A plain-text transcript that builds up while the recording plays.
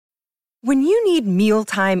When you need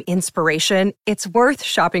mealtime inspiration, it's worth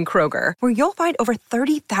shopping Kroger, where you'll find over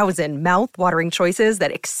 30,000 mouth-watering choices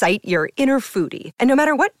that excite your inner foodie. And no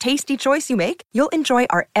matter what tasty choice you make, you'll enjoy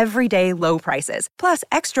our everyday low prices, plus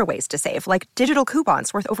extra ways to save, like digital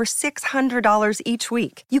coupons worth over $600 each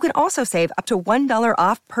week. You can also save up to $1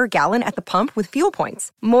 off per gallon at the pump with fuel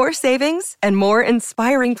points. More savings and more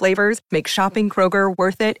inspiring flavors make shopping Kroger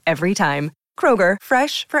worth it every time. Kroger,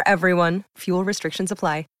 fresh for everyone. Fuel restrictions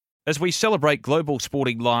apply. As we celebrate global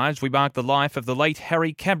sporting lives, we mark the life of the late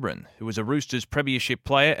Harry Cameron, who was a Roosters premiership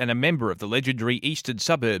player and a member of the legendary Eastern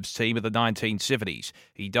Suburbs team of the 1970s.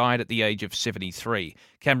 He died at the age of 73.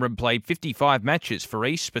 Cameron played 55 matches for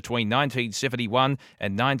East between 1971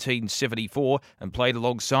 and 1974 and played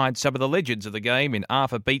alongside some of the legends of the game in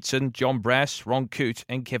Arthur Beetson, John Brass, Ron Coote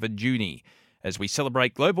and Kevin Juni. As we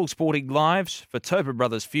celebrate global sporting lives, for Tobin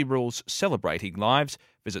Brothers Funerals Celebrating Lives,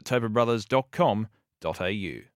 visit tobinbrothers.com.au.